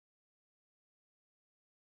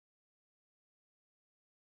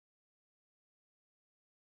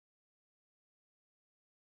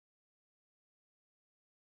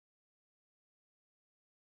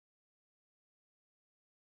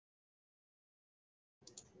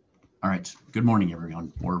All right. Good morning,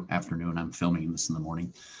 everyone, or afternoon. I'm filming this in the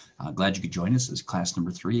morning. Glad you could join us as class number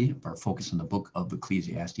 3 of our focus on the book of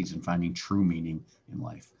Ecclesiastes and finding true meaning in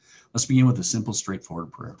life. Let's begin with a simple,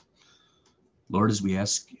 straightforward prayer. Lord, as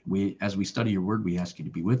we study your word, we ask you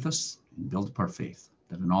to be with us and build up our faith,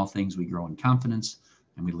 that in all things we grow in confidence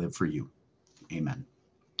and we live for you. Amen.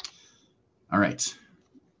 All right.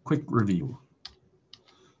 Quick review.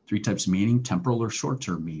 3 types of meaning: temporal or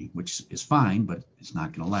short-term meaning, which is fine, but it's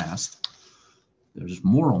not going to last. There's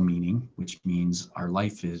moral meaning, which means our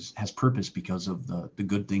life has purpose because of the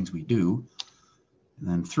good things we do. And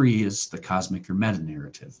then 3 is the cosmic or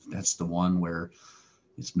meta-narrative. That's the one where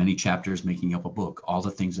it's many chapters making up a book. All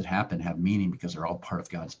the things that happen have meaning because they're all part of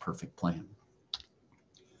God's perfect plan.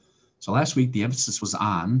 So last week, the emphasis was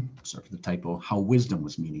on, sorry for the typo, how wisdom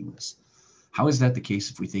was meaningless. How is that the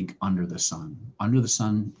case if we think under the sun? Under the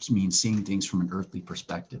sun means seeing things from an earthly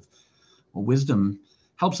perspective. Well, wisdom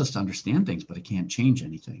helps us to understand things, but it can't change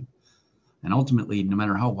anything. And ultimately, no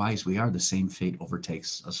matter how wise we are, the same fate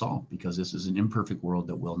overtakes us all, because this is an imperfect world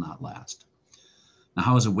that will not last. Now,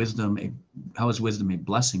 how is wisdom a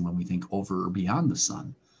blessing when we think over or beyond the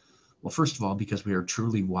sun? Well, first of all, because we are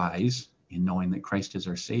truly wise in knowing that Christ is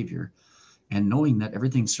our Savior, and knowing that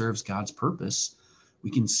everything serves God's purpose, we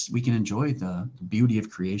can enjoy the beauty of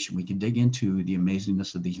creation. We can dig into the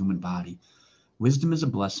amazingness of the human body. Wisdom is a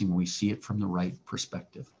blessing when we see it from the right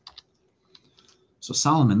perspective. So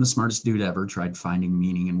Solomon, the smartest dude ever, tried finding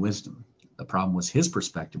meaning in wisdom. The problem was his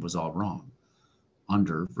perspective was all wrong.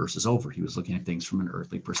 Under versus over. He was looking at things from an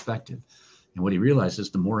earthly perspective. And what he realized is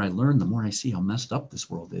the more I learn, the more I see how messed up this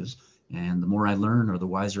world is. And the more I learn, or the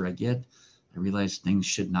wiser I get, I realize things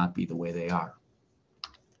should not be the way they are.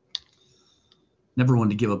 Never one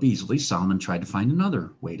to give up easily, Solomon tried to find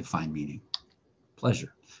another way to find meaning: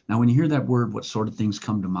 pleasure. Now, when you hear that word, what sort of things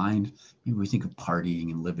come to mind? Maybe we think of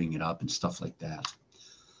partying and living it up and stuff like that.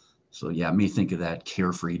 So yeah, I may think of that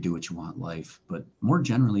carefree, do what you want life. But more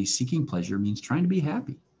generally, seeking pleasure means trying to be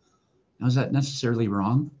happy. Now, is that necessarily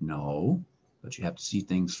wrong? No, but you have to see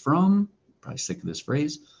things from, probably sick of this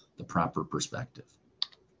phrase, the proper perspective.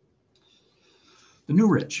 The new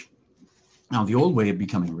rich. Now, the old way of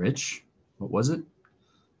becoming rich, what was it?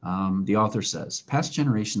 The author says, past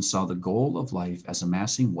generations saw the goal of life as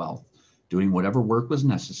amassing wealth, doing whatever work was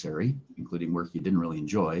necessary, including work you didn't really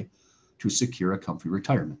enjoy, to secure a comfy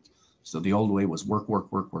retirement. So the old way was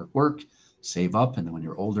work, save up, and then when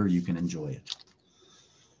you're older, you can enjoy it.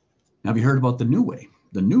 Now, have you heard about the new way,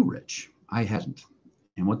 the new rich? I hadn't.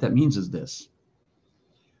 And what that means is this.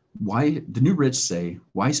 Why the new rich say,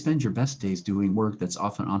 why spend your best days doing work that's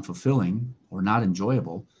often unfulfilling or not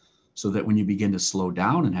enjoyable, so that when you begin to slow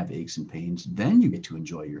down and have aches and pains, then you get to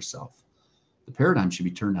enjoy yourself? The paradigm should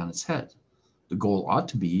be turned on its head. The goal ought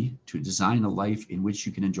to be to design a life in which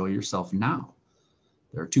you can enjoy yourself now.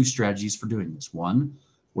 There are 2 strategies for doing this. 1,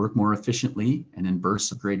 work more efficiently and in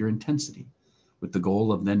bursts of greater intensity, with the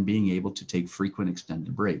goal of then being able to take frequent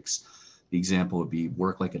extended breaks. The example would be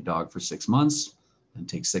work like a dog for 6 months and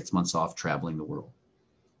take 6 months off traveling the world.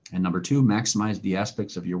 And number 2, maximize the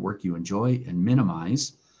aspects of your work you enjoy and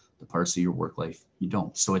minimize the parts of your work life you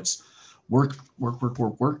don't. So it's work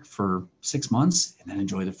for 6 months and then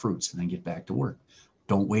enjoy the fruits and then get back to work.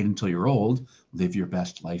 Don't wait until you're old. Live your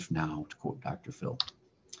best life now, to quote Dr. Phil.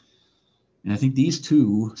 And I think these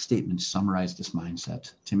 2 statements summarize this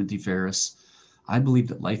mindset. Timothy Ferriss, I believe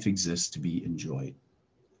that life exists to be enjoyed.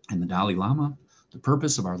 And the Dalai Lama, the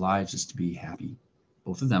purpose of our lives is to be happy.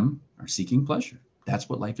 Both of them are seeking pleasure. That's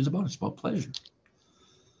what life is about. It's about pleasure.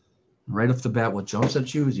 Right off the bat, what jumps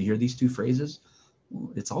at you as you hear these 2 phrases,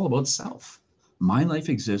 well, it's all about self. My life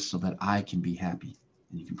exists so that I can be happy.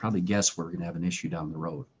 And you can probably guess we're going to have an issue down the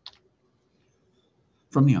road.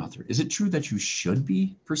 From the author, is it true that you should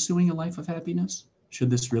be pursuing a life of happiness? Should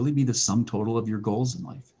this really be the sum total of your goals in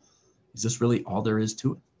life? Is this really all there is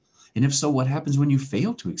to it? And if so, what happens when you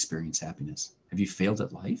fail to experience happiness? Have you failed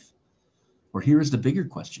at life? Or here is the bigger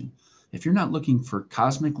question. If you're not looking for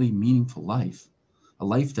cosmically meaningful life, a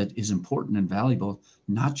life that is important and valuable,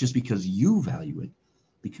 not just because you value it,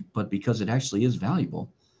 but because it actually is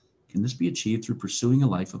valuable, can this be achieved through pursuing a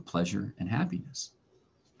life of pleasure and happiness?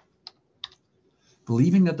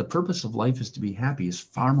 Believing that the purpose of life is to be happy is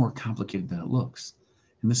far more complicated than it looks.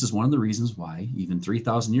 And this is one of the reasons why, even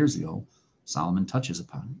 3,000 years ago, Solomon touches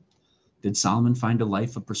upon it. Did Solomon find a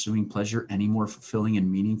life of pursuing pleasure any more fulfilling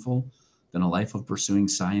and meaningful than a life of pursuing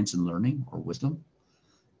science and learning or wisdom?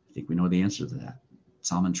 I think we know the answer to that.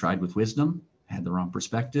 Solomon tried with wisdom, had the wrong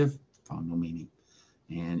perspective, found no meaning.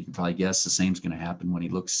 And you can probably guess the same is going to happen when he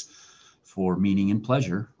looks for meaning and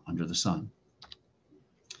pleasure under the sun.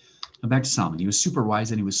 Now back to Solomon. He was super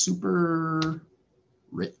wise and he was super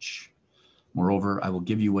rich. Moreover, I will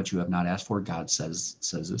give you what you have not asked for. God says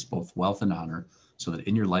this, both wealth and honor, so that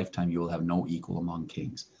in your lifetime you will have no equal among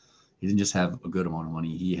kings. He didn't just have a good amount of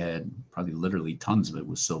money. He had probably literally tons of it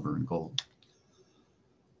with silver and gold.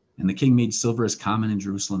 And the king made silver as common in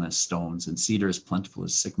Jerusalem as stones, and cedar as plentiful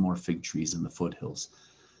as sycamore fig trees in the foothills.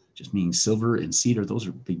 Just meaning silver and cedar, those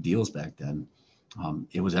are big deals back then.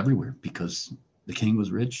 It was everywhere because the king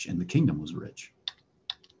was rich and the kingdom was rich.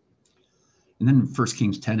 And then in 1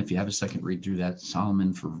 Kings 10, if you have a second read through that,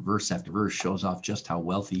 Solomon, for verse after verse, shows off just how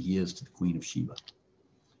wealthy he is to the Queen of Sheba.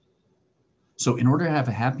 So in order to have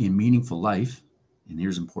a happy and meaningful life, and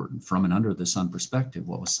here's important, from an under the sun perspective,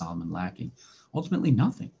 what was Solomon lacking? Ultimately,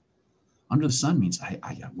 nothing. Under the sun means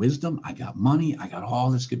I got wisdom, I got money, I got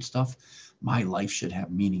all this good stuff. My life should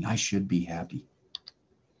have meaning. I should be happy.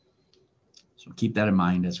 So keep that in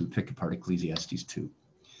mind as we pick apart Ecclesiastes 2.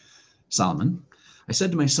 Solomon, I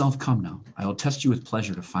said to myself, come now, I will test you with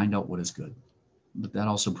pleasure to find out what is good. But that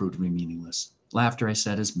also proved to be meaningless. Laughter, I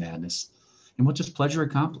said, is madness. And what does pleasure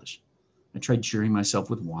accomplish? I tried cheering myself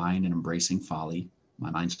with wine and embracing folly, my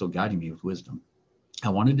mind still guiding me with wisdom. I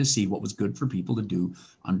wanted to see what was good for people to do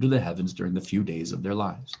under the heavens during the few days of their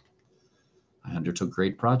lives. I undertook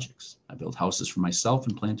great projects. I built houses for myself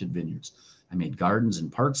and planted vineyards. I made gardens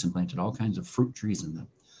and parks and planted all kinds of fruit trees in them.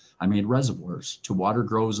 I made reservoirs to water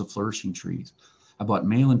groves of flourishing trees. I bought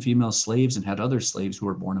male and female slaves and had other slaves who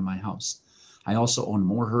were born in my house. I also owned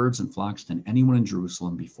more herds and flocks than anyone in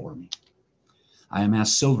Jerusalem before me. I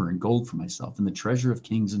amassed silver and gold for myself and the treasure of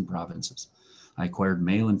kings and provinces. I acquired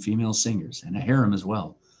male and female singers and a harem as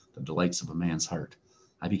well, the delights of a man's heart.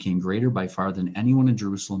 I became greater by far than anyone in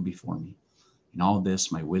Jerusalem before me. In all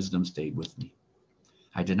this, my wisdom stayed with me.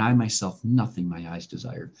 I denied myself nothing my eyes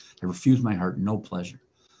desired. I refused my heart no pleasure.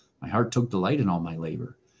 My heart took delight in all my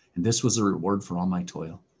labor, and this was the reward for all my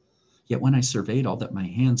toil. Yet when I surveyed all that my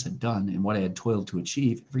hands had done and what I had toiled to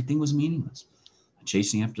achieve, everything was meaningless.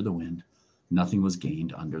 Chasing after the wind, nothing was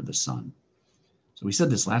gained under the sun. So we said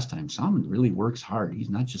this last time, Solomon really works hard. He's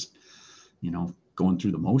not just, going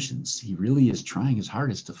through the motions. He really is trying his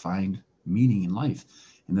hardest to find meaning in life.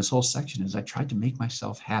 And this whole section is I tried to make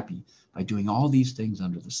myself happy by doing all these things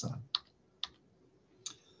under the sun.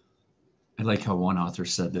 I like how one author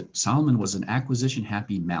said that Solomon was an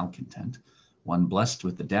acquisition-happy malcontent, one blessed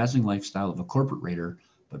with the dazzling lifestyle of a corporate raider,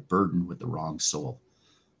 but burdened with the wrong soul.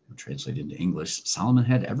 Translated into English, Solomon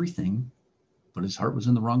had everything, but his heart was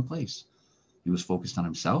in the wrong place. He was focused on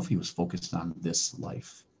himself. He was focused on this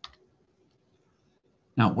life.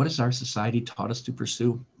 Now, what has our society taught us to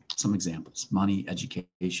pursue? Some examples: money,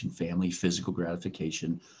 education, family, physical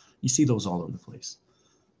gratification. You see those all over the place.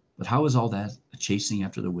 But how is all that a chasing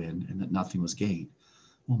after the wind and that nothing was gained?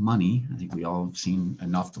 Well, money, I think we all have seen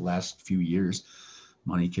enough the last few years.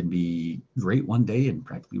 Money can be great one day and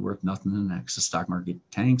practically worth nothing the next. The stock market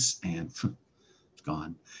tanks and it's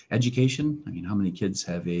gone. Education, how many kids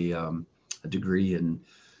have a degree in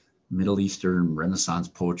Middle Eastern Renaissance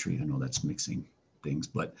poetry? I know that's mixing things,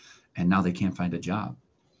 and now they can't find a job.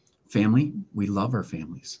 Family, we love our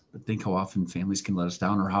families, but think how often families can let us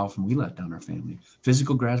down or how often we let down our family.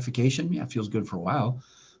 Physical gratification, it feels good for a while,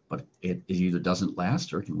 but it either doesn't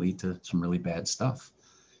last or it can lead to some really bad stuff.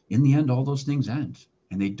 In the end, all those things end,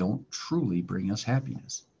 and they don't truly bring us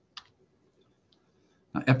happiness.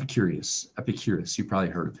 Now, Epicurus, you probably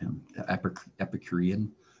heard of him, the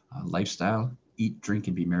Epicurean lifestyle: eat, drink,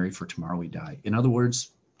 and be merry, for tomorrow we die. In other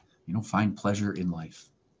words, find pleasure in life.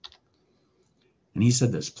 And he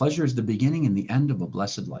said this: pleasure is the beginning and the end of a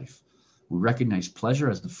blessed life. We recognize pleasure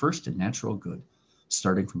as the first and natural good.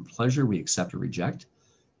 Starting from pleasure, we accept or reject,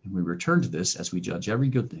 and we return to this as we judge every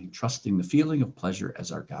good thing, trusting the feeling of pleasure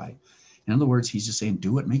as our guide. In other words, he's just saying,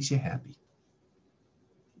 do what makes you happy.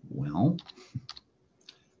 Well,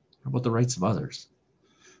 how about the rights of others?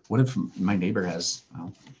 What if my neighbor has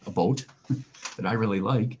a boat that I really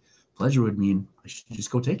like? Pleasure would mean I should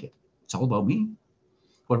just go take it. It's all about me.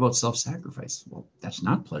 What about self-sacrifice? Well, that's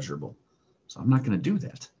not pleasurable, so I'm not going to do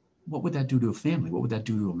that. What would that do to a family? What would that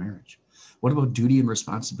do to a marriage? What about duty and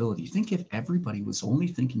responsibility? Think if everybody was only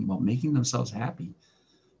thinking about making themselves happy,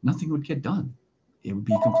 nothing would get done. It would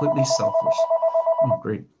be completely selfless. Oh,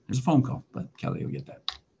 great. There's a phone call, but Kelly will get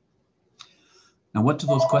that. Now, what do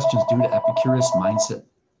those questions do to Epicurus' mindset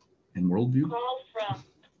and worldview?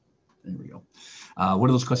 There we go. What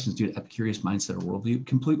do those questions do to Epicurus' mindset or worldview? It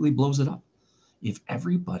completely blows it up. If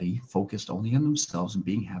everybody focused only on themselves and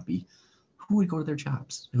being happy, who would go to their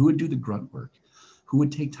jobs? Who would do the grunt work? Who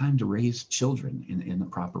would take time to raise children in the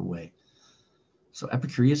proper way? So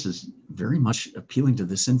Epicurus is very much appealing to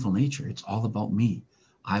this sinful nature. It's all about me.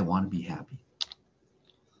 I want to be happy.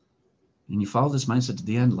 And you follow this mindset to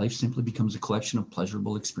the end, life simply becomes a collection of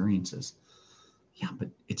pleasurable experiences. Yeah, but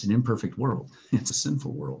it's an imperfect world. It's a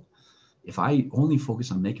sinful world. If I only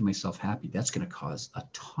focus on making myself happy, that's going to cause a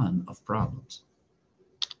ton of problems.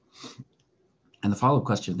 And the follow-up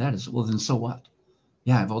question to that is, well, then so what?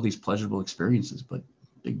 Yeah, I have all these pleasurable experiences, but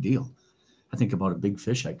big deal. I think about a big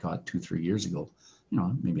fish I caught 2-3 years ago.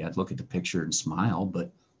 Maybe I'd look at the picture and smile, but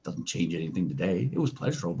it doesn't change anything today. It was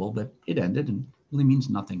pleasurable, but it ended and really means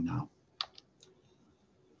nothing now.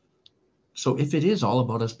 So if it is all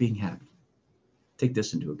about us being happy, take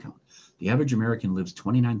this into account. The average American lives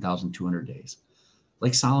 29,200 days.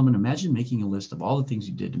 Like Solomon, imagine making a list of all the things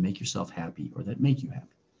you did to make yourself happy or that make you happy.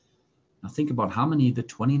 Now think about how many of the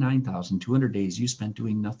 29,200 days you spent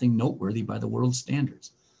doing nothing noteworthy by the world's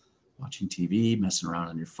standards. Watching TV, messing around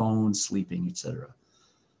on your phone, sleeping, etc.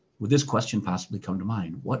 Would this question possibly come to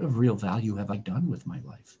mind? What of real value have I done with my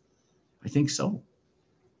life? I think so.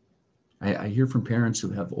 I hear from parents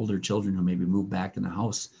who have older children who maybe move back in the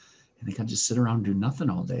house and they kind of just sit around and do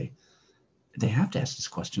nothing all day. They have to ask this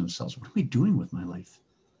question themselves. What am I doing with my life?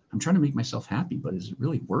 I'm trying to make myself happy, but is it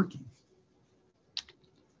really working?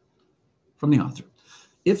 From the author.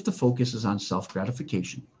 If the focus is on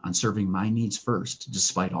self-gratification, on serving my needs first,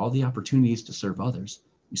 despite all the opportunities to serve others,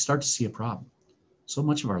 we start to see a problem. So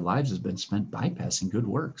much of our lives has been spent bypassing good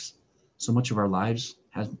works. So much of our lives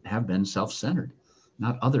have been self-centered,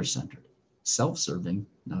 not other-centered. Self-serving,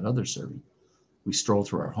 not other-serving. We stroll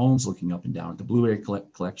through our homes looking up and down at the Blu-ray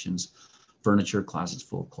collections, furniture, closets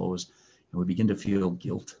full of clothes, and we begin to feel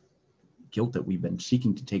guilt that we've been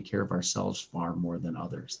seeking to take care of ourselves far more than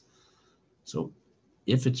others. So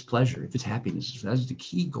if it's pleasure, if it's happiness, if that's the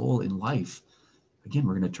key goal in life, again,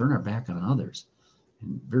 we're going to turn our back on others.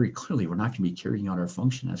 And very clearly, we're not going to be carrying out our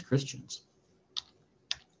function as Christians.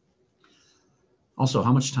 Also,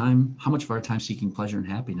 how much of our time seeking pleasure and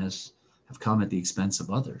happiness have come at the expense of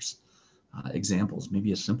others? Examples,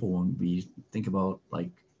 maybe a simple one would be, think about like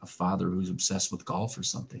a father who's obsessed with golf or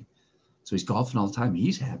something. So he's golfing all the time.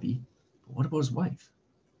 He's happy. But what about his wife?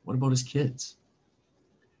 What about his kids?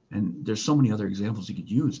 And there's so many other examples you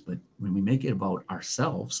could use, but when we make it about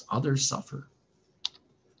ourselves, others suffer.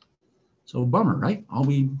 So bummer, right? All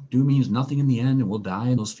we do means nothing in the end, and we'll die,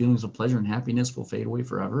 and those feelings of pleasure and happiness will fade away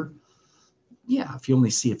forever. Yeah, if you only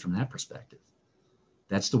see it from that perspective.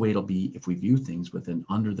 That's the way it'll be if we view things with an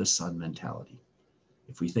under the sun mentality.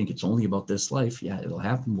 If we think it's only about this life, yeah, it'll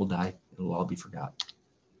happen, we'll die, it'll all be forgotten.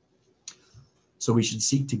 So we should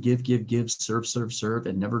seek to give, serve,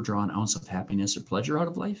 and never draw an ounce of happiness or pleasure out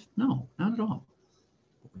of life? No, not at all.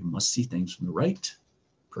 But we must see things from the right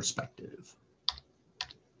perspective.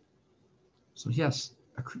 So yes,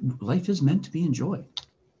 life is meant to be enjoyed.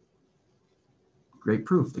 Great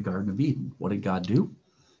proof, the Garden of Eden. What did God do?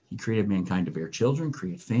 He created mankind to bear children,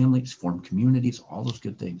 create families, form communities, all those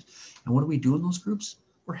good things. And what do we do in those groups?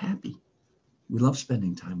 We're happy. We love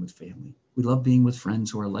spending time with family. We love being with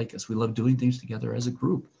friends who are like us. We love doing things together as a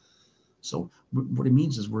group. So what it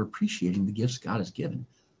means is we're appreciating the gifts God has given,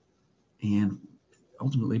 and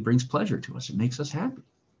ultimately brings pleasure to us. It makes us happy.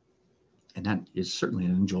 And that is certainly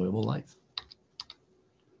an enjoyable life.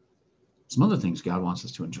 Some other things God wants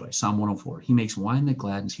us to enjoy. Psalm 104, he makes wine that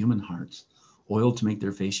gladdens human hearts, oil to make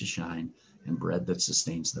their faces shine, and bread that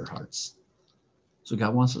sustains their hearts. So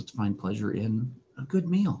God wants us to find pleasure in a good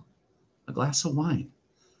meal, a glass of wine,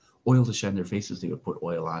 oil to shine their faces. They would put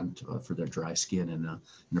oil on for their dry skin in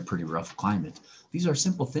a pretty rough climate. These are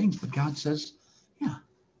simple things, but God says, yeah,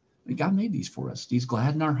 God made these for us. These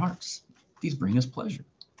gladden our hearts. These bring us pleasure.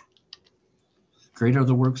 Great are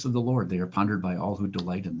the works of the Lord. They are pondered by all who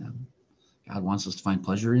delight in them. God wants us to find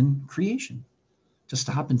pleasure in creation, to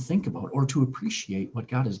stop and think about or to appreciate what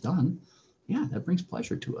God has done. Yeah, that brings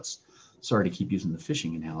pleasure to us. Sorry to keep using the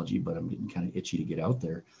fishing analogy, but I'm getting kind of itchy to get out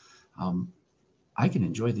there. I can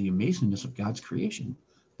enjoy the amazingness of God's creation,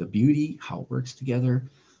 the beauty, how it works together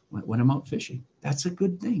when I'm out fishing. That's a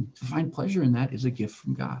good thing. To find pleasure in that is a gift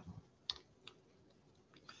from God.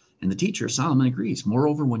 And the teacher, Solomon, agrees.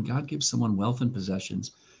 Moreover, when God gives someone wealth and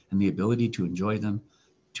possessions and the ability to enjoy them,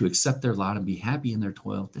 to accept their lot and be happy in their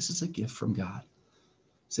toil, this is a gift from God.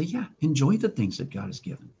 Say, yeah, enjoy the things that God has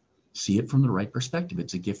given. See it from the right perspective.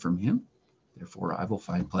 It's a gift from him. Therefore, I will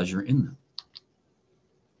find pleasure in them.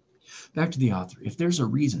 Back to the author. If there's a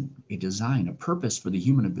reason, a design, a purpose for the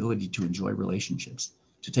human ability to enjoy relationships,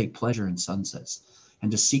 to take pleasure in sunsets,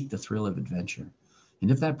 and to seek the thrill of adventure, and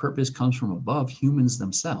if that purpose comes from above humans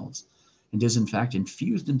themselves, and is in fact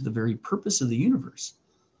infused into the very purpose of the universe,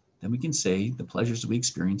 then we can say the pleasures we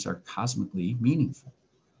experience are cosmically meaningful,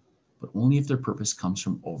 but only if their purpose comes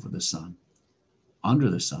from over the sun. Under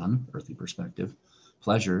the sun, earthly perspective,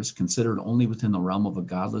 pleasures considered only within the realm of a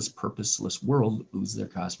godless, purposeless world lose their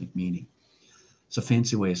cosmic meaning. It's a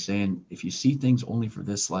fancy way of saying if you see things only for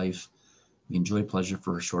this life, we enjoy pleasure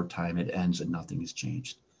for a short time, it ends and nothing has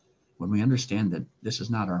changed. When we understand that this is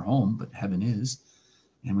not our home, but heaven is,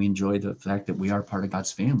 and we enjoy the fact that we are part of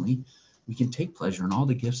God's family, we can take pleasure in all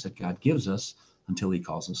the gifts that God gives us until he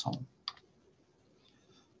calls us home.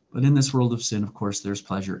 But in this world of sin, of course, there's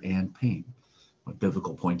pleasure and pain. What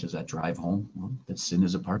biblical point does that drive home? Well, that sin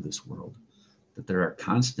is a part of this world, that there are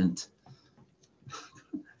constant.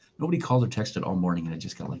 Nobody called or texted all morning, and I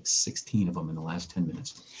just got like 16 of them in the last 10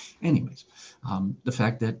 minutes. Anyways, the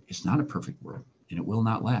fact that it's not a perfect world, and it will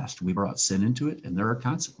not last. We brought sin into it, and there are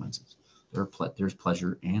consequences. There's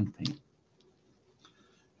pleasure and pain.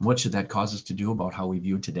 And what should that cause us to do about how we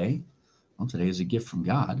view today? Well, today is a gift from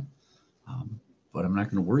God, but I'm not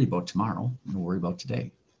going to worry about tomorrow. I'm going to worry about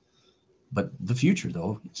today. But the future,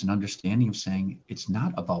 though, it's an understanding of saying it's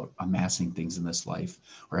not about amassing things in this life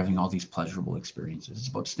or having all these pleasurable experiences. It's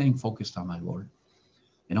about staying focused on my Lord.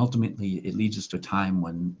 And ultimately, it leads us to a time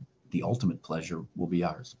when the ultimate pleasure will be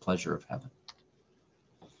ours, the pleasure of heaven.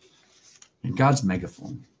 And God's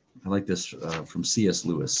megaphone. I like this from C.S.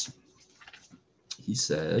 Lewis. He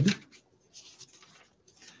said,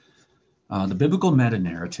 the biblical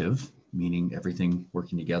meta-narrative, meaning everything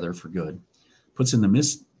working together for good, puts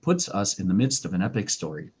us in the midst of an epic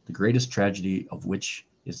story, the greatest tragedy of which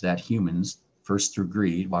is that humans, first through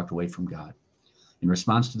greed, walked away from God. In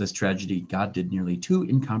response to this tragedy, God did nearly two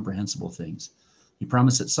incomprehensible things. He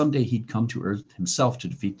promised that someday he'd come to earth himself to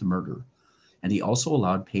defeat the murderer, and he also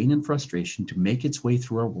allowed pain and frustration to make its way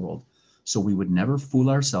through our world so we would never fool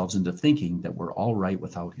ourselves into thinking that we're all right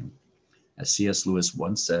without him. As C.S. Lewis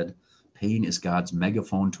once said, pain is God's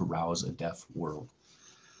megaphone to rouse a deaf world.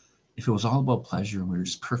 If it was all about pleasure and we were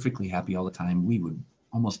just perfectly happy all the time, we would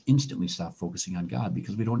almost instantly stop focusing on God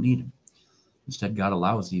because we don't need him. Instead, God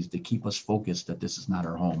allows these to keep us focused that this is not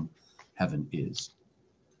our home, heaven is.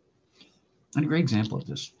 And a great example of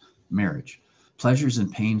this, marriage. Pleasures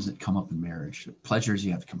and pains that come up in marriage. Pleasures,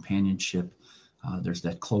 you have companionship, there's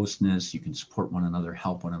that closeness, you can support one another,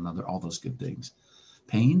 help one another, all those good things.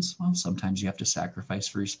 Pains, well, sometimes you have to sacrifice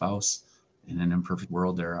for your spouse. In an imperfect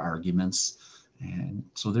world, there are arguments. And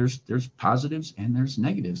so there's positives and there's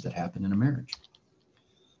negatives that happen in a marriage.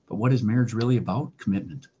 But what is marriage really about?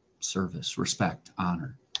 Commitment, service, respect,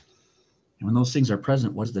 honor. And when those things are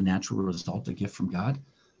present, what is the natural result, a gift from God?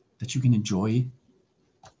 That you can enjoy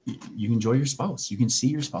your spouse. You can see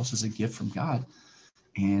your spouse as a gift from God,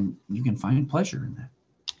 and you can find pleasure in that.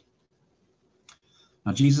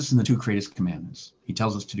 Now, Jesus in the two greatest commandments, he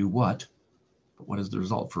tells us to do what? But what is the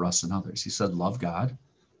result for us and others? He said, love God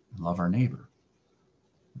and love our neighbor.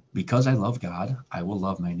 Because I love God, I will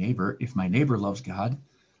love my neighbor. If my neighbor loves God,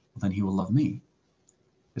 well, then he will love me.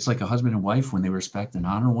 It's like a husband and wife, when they respect and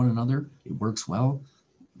honor one another, it works well.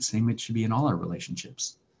 The same way it should be in all our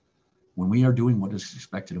relationships. When we are doing what is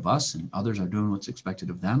expected of us and others are doing what's expected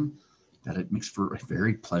of them, that it makes for a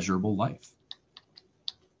very pleasurable life.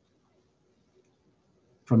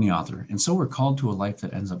 From the author, and so we're called to a life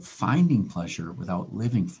that ends up finding pleasure without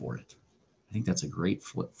living for it. I think that's a great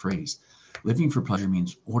phrase. Living for pleasure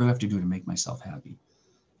means, what do I have to do to make myself happy?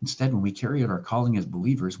 Instead, when we carry out our calling as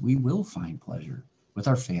believers, we will find pleasure with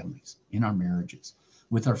our families, in our marriages,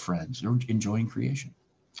 with our friends, or enjoying creation.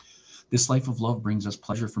 This life of love brings us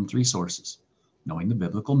pleasure from three sources: knowing the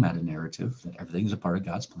biblical meta-narrative, that everything is a part of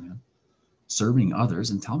God's plan, serving others,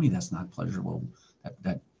 and tell me that's not pleasurable,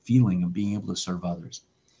 that feeling of being able to serve others,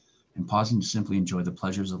 and pausing to simply enjoy the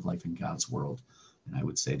pleasures of life in God's world. And I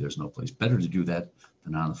would say there's no place better to do that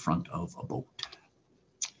than on the front of a boat.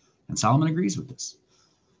 And Solomon agrees with this.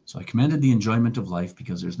 So I commended the enjoyment of life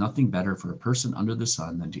because there's nothing better for a person under the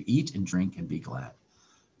sun than to eat and drink and be glad.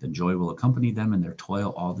 Then joy will accompany them in their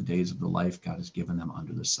toil all the days of the life God has given them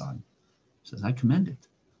under the sun. He says, I commend it.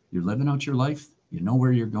 You're living out your life. You know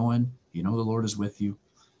where you're going. You know the Lord is with you.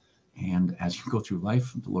 And as you go through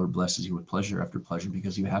life, the Lord blesses you with pleasure after pleasure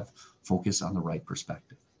because you have focus on the right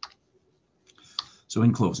perspective. So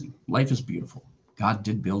in closing, life is beautiful. God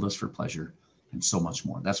did build us for pleasure and so much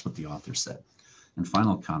more. That's what the author said. And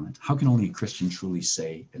final comment, how can only a Christian truly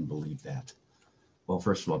say and believe that? Well,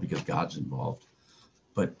 first of all, because God's involved.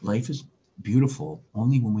 But life is beautiful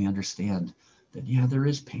only when we understand that, yeah, there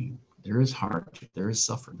is pain, there is hardship, there is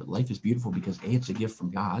suffering. But life is beautiful because A, it's a gift from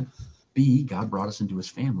God. B, God brought us into his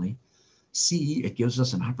family. C, it gives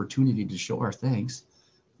us an opportunity to show our thanks.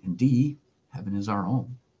 And D, heaven is our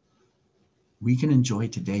home. We can enjoy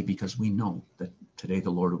today because we know that today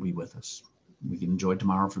the Lord will be with us. We can enjoy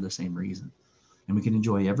tomorrow for the same reason. And we can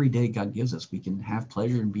enjoy every day God gives us. We can have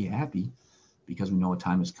pleasure and be happy because we know a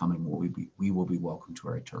time is coming where we will be welcomed to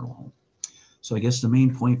our eternal home. So I guess the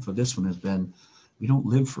main point for this one has been, we don't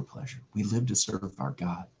live for pleasure. We live to serve our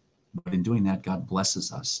God. But in doing that, God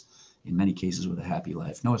blesses us in many cases with a happy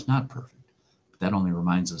life. No, it's not perfect, but that only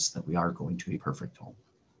reminds us that we are going to a perfect home.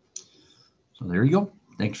 So there you go.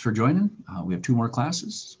 Thanks for joining. We have 2 more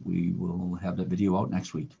classes. We will have that video out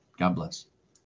next week. God bless.